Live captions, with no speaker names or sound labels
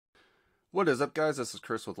What is up, guys? This is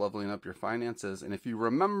Chris with Leveling Up Your Finances. And if you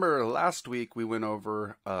remember last week, we went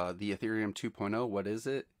over the Ethereum 2.0, what is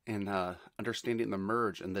it, and understanding the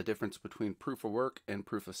merge and the difference between proof of work and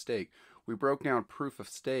proof of stake. We broke down proof of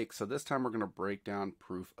stake, so this time we're going to break down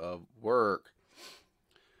proof of work.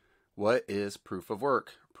 What is proof of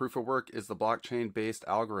work? Proof of work is the blockchain-based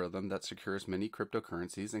algorithm that secures many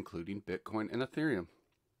cryptocurrencies, including Bitcoin and Ethereum.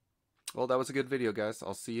 Well, that was a good video, guys.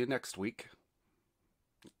 I'll see you next week.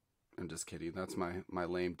 I'm just kidding. That's my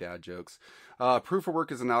lame dad jokes. Proof of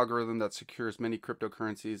work is an algorithm that secures many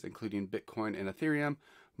cryptocurrencies, including Bitcoin and Ethereum.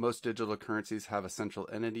 Most digital currencies have a central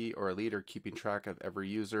entity or a leader keeping track of every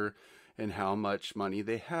user and how much money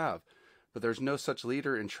they have. But there's no such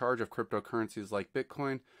leader in charge of cryptocurrencies like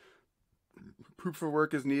Bitcoin. Proof of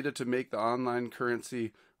work is needed to make the online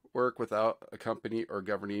currency work without a company or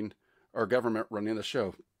government running the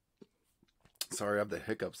show. Sorry, I have the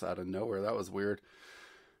hiccups out of nowhere. That was weird.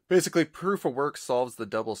 Basically, proof of work solves the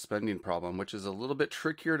double spending problem, which is a little bit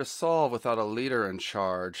trickier to solve without a leader in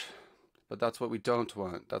charge. But that's what we don't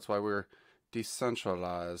want. That's why we're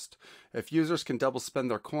decentralized. If users can double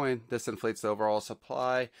spend their coin, this inflates the overall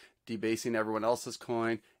supply, debasing everyone else's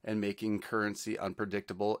coin and making currency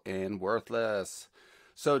unpredictable and worthless.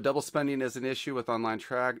 So double spending is an issue with online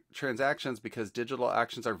transactions because digital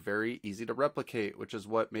actions are very easy to replicate, which is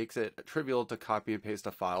what makes it trivial to copy and paste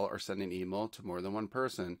a file or send an email to more than one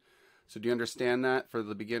person. So do you understand that for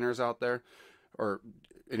the beginners out there, or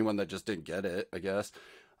anyone that just didn't get it, I guess?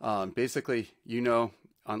 Basically, you know,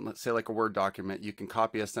 on, let's say like a Word document, you can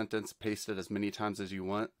copy a sentence, paste it as many times as you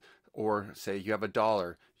want, or say you have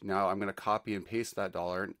 $1. Now I'm going to copy and paste that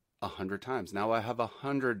dollar 100 times. Now I have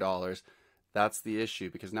 $100. That's the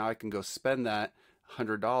issue, because now I can go spend that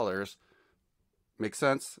 $100. Make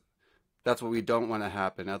sense? That's what we don't want to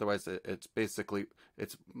happen. Otherwise, it's basically,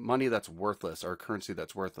 it's money that's worthless, or currency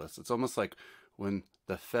that's worthless. It's almost like when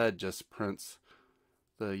the Fed just prints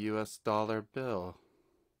the US dollar bill.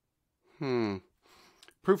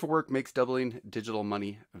 Proof of work makes doubling digital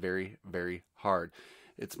money very, very hard.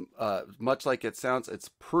 It's much like it sounds, it's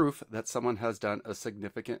proof that someone has done a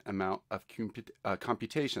significant amount of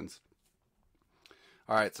computations.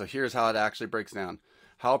 All right, so here's how it actually breaks down.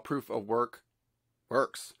 How proof of work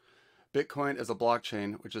works. Bitcoin is a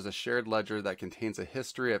blockchain, which is a shared ledger that contains a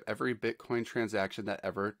history of every Bitcoin transaction that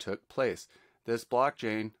ever took place. This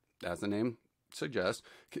blockchain, as the name suggests,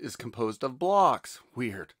 is composed of blocks.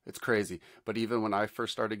 Weird. It's crazy. But even when I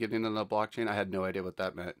first started getting into blockchain, I had no idea what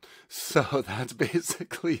that meant. So that's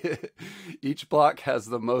basically it. Each block has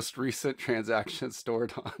the most recent transaction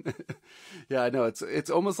stored on it. Yeah, I know. It's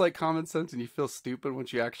almost like common sense, and you feel stupid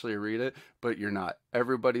once you actually read it, but you're not.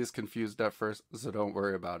 Everybody's confused at first, so don't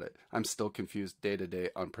worry about it. I'm still confused day to day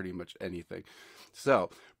on pretty much anything. So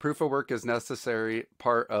proof of work is necessary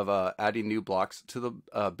part of adding new blocks to the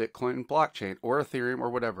Bitcoin blockchain or Ethereum or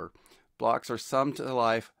whatever. Blocks are summed to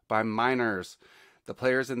life by miners, the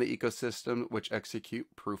players in the ecosystem which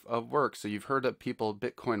execute proof of work. So you've heard of people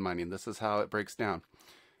Bitcoin mining. This is how it breaks down.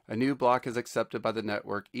 A new block is accepted by the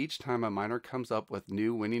network each time a miner comes up with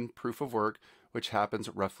new winning proof of work, which happens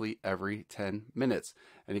roughly every 10 minutes.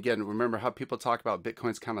 And again, remember how people talk about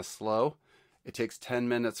Bitcoin's kind of slow? It takes 10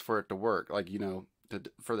 minutes for it to work, like, you know,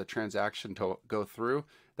 for the transaction to go through.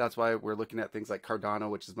 That's why we're looking at things like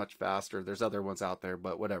Cardano, which is much faster. There's other ones out there,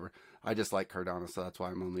 but whatever. I just like Cardano, so that's why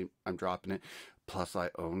I'm dropping it. Plus, I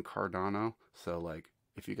own Cardano, so like,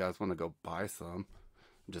 if you guys want to go buy some,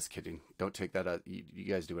 I'm just kidding. Don't take that out. You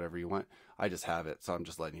guys do whatever you want. I just have it, so I'm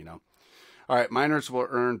just letting you know. All right, miners will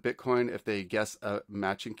earn Bitcoin if they guess a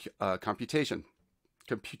matching computation.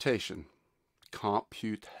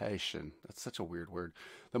 That's such a weird word.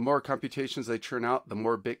 The more computations they churn out, the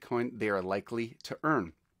more Bitcoin they are likely to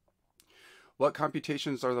earn. What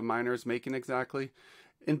computations are the miners making exactly?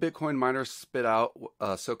 In Bitcoin, miners spit out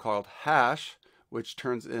a so-called hash, which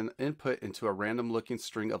turns an input into a random looking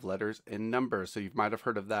string of letters and numbers. So you might have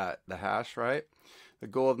heard of that, the hash, right? The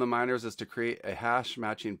goal of the miners is to create a hash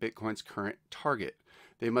matching Bitcoin's current target.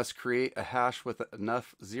 They must create a hash with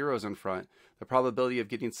enough zeros in front. The probability of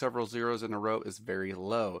getting several zeros in a row is very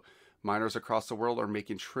low. Miners across the world are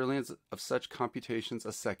making trillions of such computations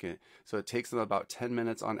a second, so it takes them about 10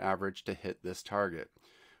 minutes on average to hit this target.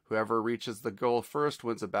 Whoever reaches the goal first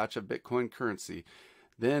wins a batch of Bitcoin currency.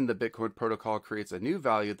 Then the Bitcoin protocol creates a new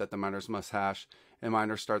value that the miners must hash, and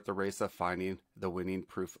miners start the race of finding the winning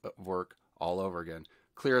proof of work all over again.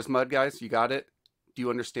 Clear as mud, guys? You got it? Do you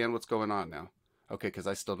understand what's going on now? Okay, because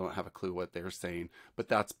I still don't have a clue what they're saying, but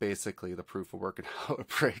that's basically the proof of work and how it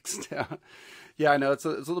breaks down. Yeah, I know it's a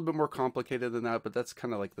little bit more complicated than that, but that's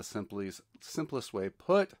kind of like the simplest way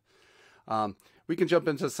put. We can jump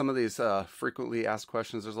into some of these frequently asked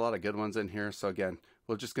questions. There's a lot of good ones in here. So again,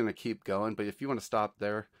 we're just going to keep going. But if you want to stop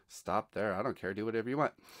there, stop there. I don't care. Do whatever you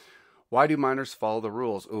want. Why do miners follow the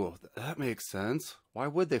rules? Ooh, that makes sense. Why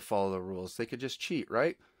would they follow the rules? They could just cheat,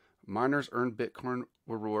 right? Miners earn Bitcoin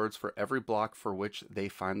rewards for every block for which they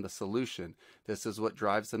find the solution. This is what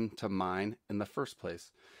drives them to mine in the first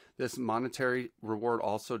place. This monetary reward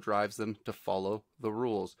also drives them to follow the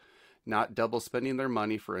rules, not double spending their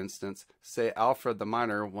money. For instance, say Alfred the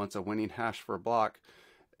miner wants a winning hash for a block.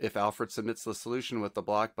 If Alfred submits the solution with the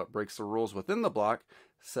block but breaks the rules within the block,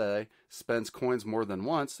 say spends coins more than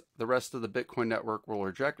once, the rest of the Bitcoin network will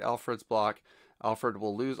reject Alfred's block. Alfred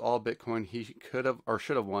will lose all Bitcoin he could have or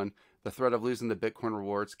should have won. The threat of losing the Bitcoin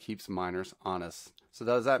rewards keeps miners honest. So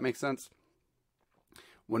does that make sense?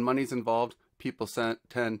 When money's involved, people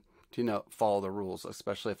tend to follow the rules,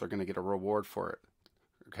 especially if they're going to get a reward for it.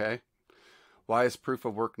 Okay? Why is proof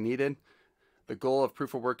of work needed? The goal of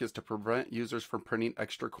proof of work is to prevent users from printing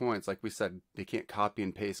extra coins. Like we said, they can't copy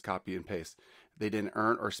and paste. They didn't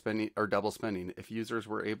earn or double spending. If users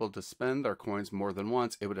were able to spend their coins more than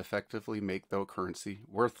once, it would effectively make the currency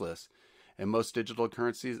worthless. In most digital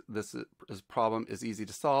currencies, this problem is easy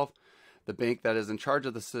to solve. The bank that is in charge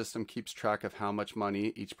of the system keeps track of how much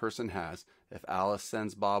money each person has. If Alice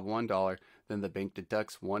sends Bob $1, then the bank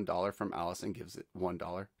deducts $1 from Alice and gives it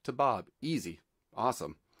 $1 to Bob. Easy.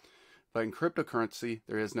 Awesome. But in cryptocurrency,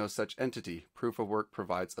 there is no such entity. Proof of work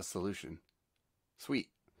provides a solution. Sweet.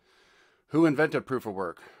 Who invented proof of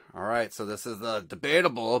work? All right, so this is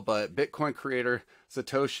debatable, but Bitcoin creator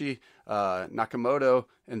Satoshi Nakamoto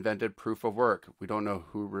invented proof of work. We don't know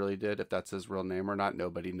who really did, if that's his real name or not.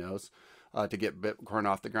 Nobody knows, to get Bitcoin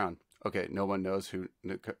off the ground. Okay, no one knows who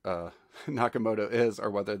Nakamoto is or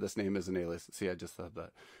whether this name is an alias. See, I just said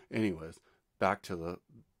that. Anyways, back to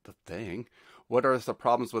the thing. What are the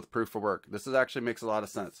problems with proof of work? This actually makes a lot of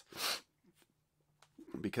sense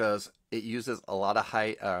because it uses a lot of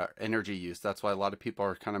high energy use. That's why a lot of people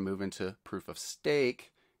are kind of moving to proof of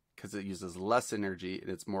stake, because it uses less energy and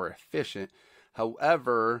it's more efficient.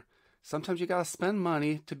 However, sometimes you got to spend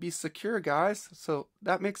money to be secure, guys. So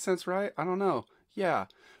that makes sense, right? I don't know. Yeah,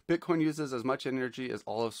 Bitcoin uses as much energy as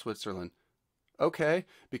all of Switzerland. Okay,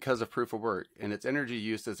 because of proof of work, and its energy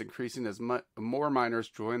use is increasing as more miners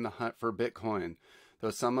join the hunt for Bitcoin, though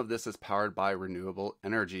some of this is powered by renewable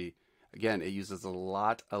energy. Again, it uses a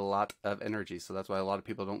lot of energy, so that's why a lot of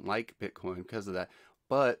people don't like Bitcoin because of that.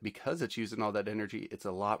 But because it's using all that energy, it's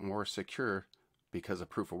a lot more secure because of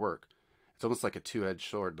proof of work. It's almost like a two-edged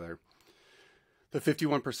sword there. The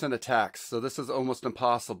 51% of tax. So this is almost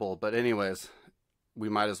impossible, but anyways, we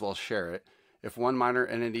might as well share it. If one miner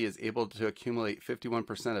entity is able to accumulate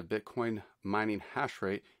 51% of Bitcoin mining hash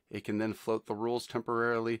rate, it can then float the rules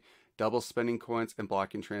temporarily, double spending coins and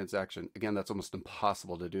blocking transaction. Again, that's almost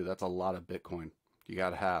impossible to do. That's a lot of Bitcoin you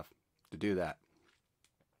got to have to do that.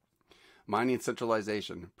 Mining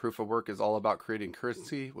centralization. Proof of work is all about creating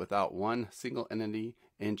currency without one single entity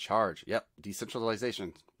in charge. Yep,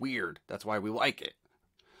 decentralization. Weird. That's why we like it.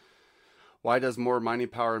 Why does more mining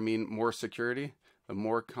power mean more security? The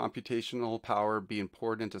more computational power being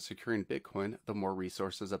poured into securing Bitcoin, the more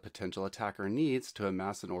resources a potential attacker needs to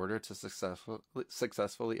amass in order to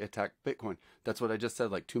successfully attack Bitcoin. That's what I just said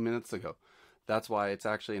like 2 minutes ago. That's why it's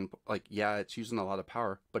actually, yeah, it's using a lot of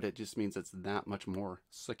power, but it just means it's that much more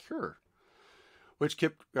secure. Which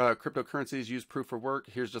cryptocurrencies use proof of work?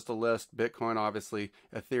 Here's just a list. Bitcoin, obviously,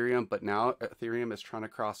 Ethereum, but now Ethereum is trying to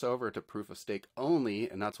cross over to proof of stake only,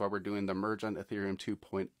 and that's why we're doing the merge on Ethereum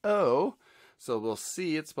 2.0. So we'll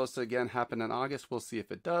see. It's supposed to, again, happen in August. We'll see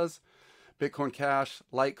if it does. Bitcoin Cash,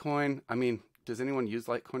 Litecoin. I mean, does anyone use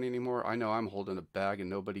Litecoin anymore? I know I'm holding a bag and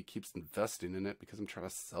nobody keeps investing in it because I'm trying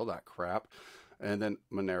to sell that crap. And then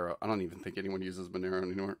Monero. I don't even think anyone uses Monero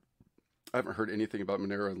anymore. I haven't heard anything about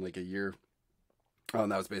Monero in like a year. Oh,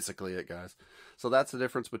 and that was basically it, guys. So that's the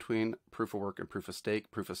difference between proof of work and proof of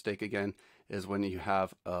stake. Proof of stake, again, is when you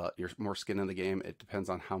have your more skin in the game. It depends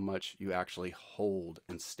on how much you actually hold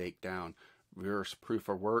and stake down. Reverse proof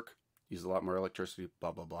of work, use a lot more electricity,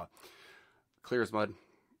 blah, blah, blah. Clear as mud.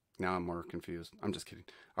 Now I'm more confused. I'm just kidding.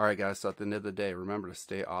 All right, guys. So at the end of the day, remember to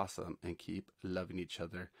stay awesome and keep loving each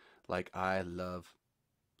other like I love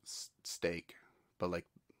steak, but like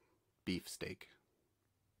beef steak.